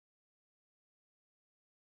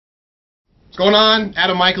What's going on?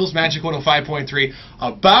 Adam Michaels, Magic 105.3.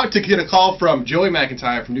 About to get a call from Joey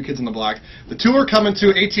McIntyre from New Kids on the Block. The tour coming to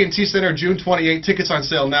AT&T Center June 28. Tickets on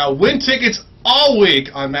sale now. Win tickets all week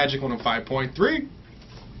on Magic 105.3.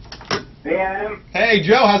 Hey, Adam. Hey,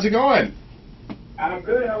 Joe. How's it going? I'm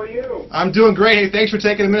good. How are you? I'm doing great. Hey, thanks for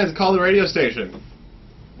taking a minute to call the radio station.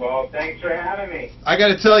 Well, thanks for having me. I got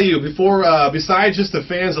to tell you, before, besides just the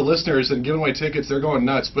fans, the listeners, and giving away tickets, they're going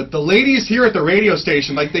nuts. But the ladies here at the radio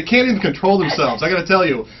station, like, they can't even control themselves. I got to tell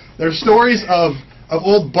you, there's stories of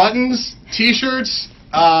old buttons, T-shirts,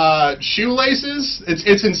 shoelaces.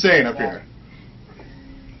 It's insane up here.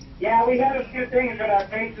 Yeah, we have a few things with our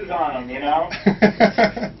faces on them, you know.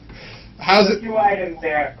 How's a few items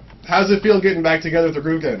there. How's it feel getting back together with the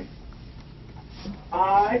group again?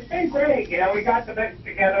 It's been great. You know, we got the bit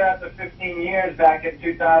together after 15 years back in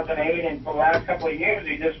 2008, and for the last couple of years,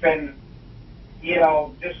 we've just been, you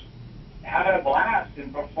know, just having a blast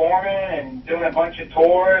and performing and doing a bunch of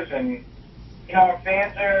tours, and, you know, our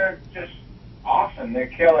fans are just awesome. They're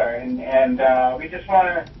killer, and we just want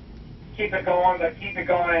to keep it going, but keep it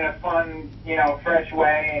going in a fun, you know, fresh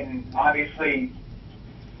way, and obviously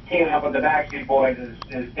teaming up with the Backstreet Boys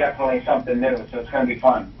is definitely something new, so it's going to be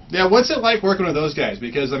fun. Yeah, what's it like working with those guys?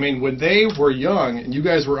 Because, I mean, when they were young and you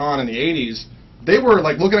guys were on in the 80s, they were,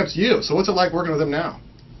 like, looking up to you. So what's it like working with them now?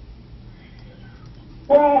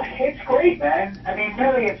 Well, it's great, man. I mean,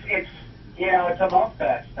 really, it's you know, it's a love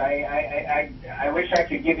fest. I wish I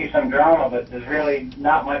could give you some drama, but there's really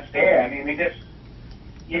not much there. I mean, we just,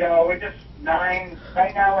 you know, we're just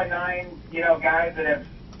right now we're nine, you know, guys that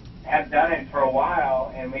have done it for a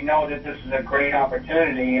while, and we know that this is a great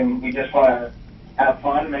opportunity, and we just want to have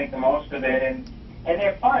fun, make the most of it, and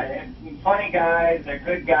they're fun. They're funny guys, they're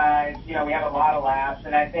good guys, you know, we have a lot of laughs,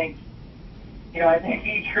 and I think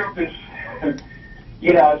each group is,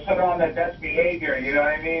 you know, sort of on their best behavior, you know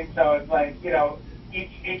what I mean? So it's like, you know,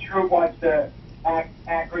 each group wants to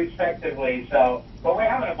act respectively, so, but we're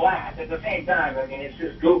having a blast at the same time. I mean, it's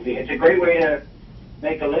just goofy. It's a great way to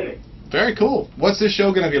make a living. Very cool. What's this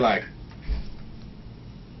show going to be like?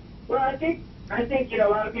 Well, I think, you know,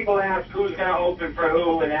 a lot of people ask who's going to open for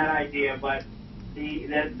who and that idea, but the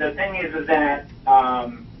thing is that,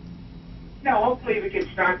 you know, hopefully we can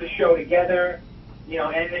start the show together, you know,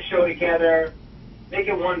 end the show together, make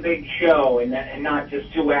it one big show and not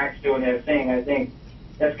just two acts doing their thing. I think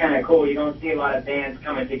that's kind of cool. You don't see a lot of bands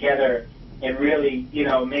coming together and really, you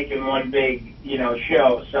know, making one big, you know,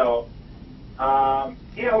 show. So,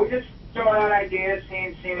 you know, we're just throwing out ideas,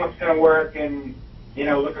 seeing what's going to work, and, you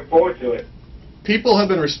know, looking forward to it. People have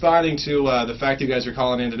been responding to the fact you guys are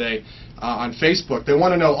calling in today on Facebook. They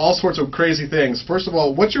want to know all sorts of crazy things. First of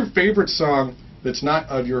all, what's your favorite song that's not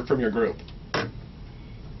from your group?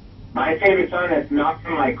 My favorite song that's not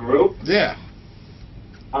from my group? Yeah.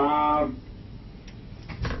 Wow,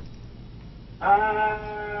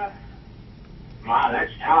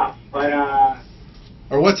 that's tough. But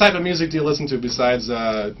or what type of music do you listen to besides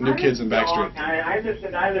New Kids and Backstreet? I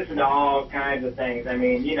listen to all kinds of things. I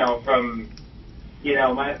mean, you know, from, you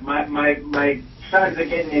know, my sons are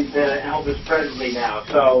getting into Elvis Presley now,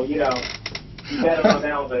 so, you know, you better love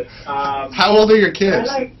Elvis. How old are your kids?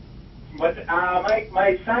 My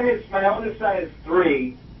oldest son is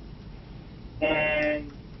 3,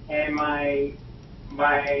 and my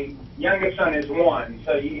youngest son is 1,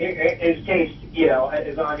 so his taste, you know,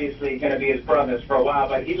 is obviously going to be his brother's for a while,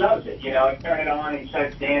 but he loves it, you know. He turns it on, he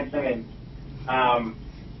starts dancing, and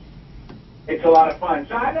it's a lot of fun.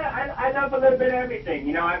 So I love a little bit of everything,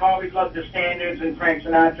 you know. I've always loved the standards and Frank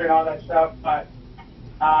Sinatra and all that stuff, but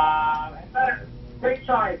great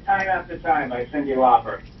song, Time After Time by Cyndi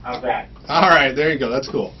Lauper. How's that? All right, there you go. That's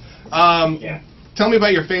cool. Yeah. Tell me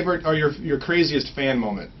about your favorite or your craziest fan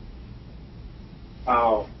moment.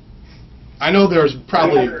 Oh. I know there's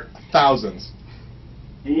probably thousands.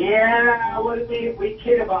 Yeah, well, we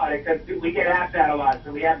kid about it because we get asked that a lot,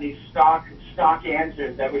 so we have these stock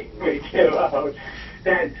answers that we give out.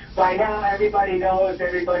 That by now everybody knows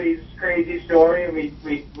everybody's crazy story, and we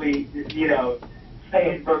you know,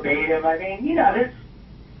 say it verbatim. I mean, you know,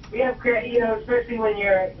 we have, you know, especially when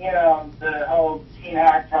you're, you know, the whole teen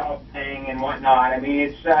heartthrob thing and whatnot. I mean,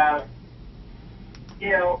 it's,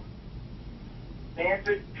 you know, fans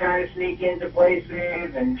are trying to sneak into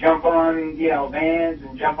places and jump on, you know, vans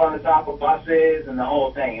and jump on the top of buses and the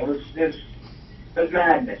whole thing. It was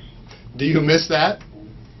madness. Do you miss that?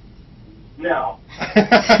 No.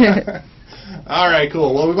 All right,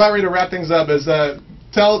 cool. Well, we're about ready to wrap things up.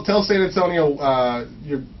 Tell San Antonio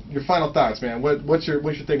your final thoughts, man. What you're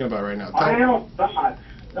thinking about right now? Final thoughts.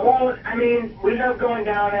 Well, I mean, we love going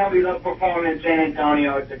down there. We love performing in San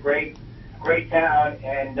Antonio. It's a great town,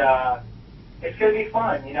 and it's going to be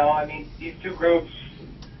fun. You know, I mean, these two groups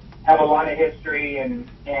have a lot of history, and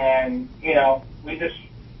you know, we just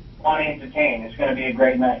want to entertain. It's going to be a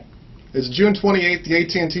great night. It's June 28th, the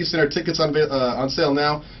AT&T Center. Tickets on sale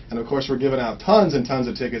now. And, of course, we're giving out tons and tons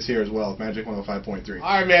of tickets here as well at Magic 105.3. All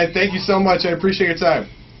right, man. Thank you so much. I appreciate your time.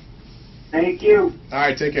 Thank you. All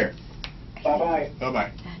right. Take care. Bye-bye.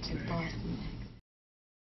 Bye-bye. Magic Boy.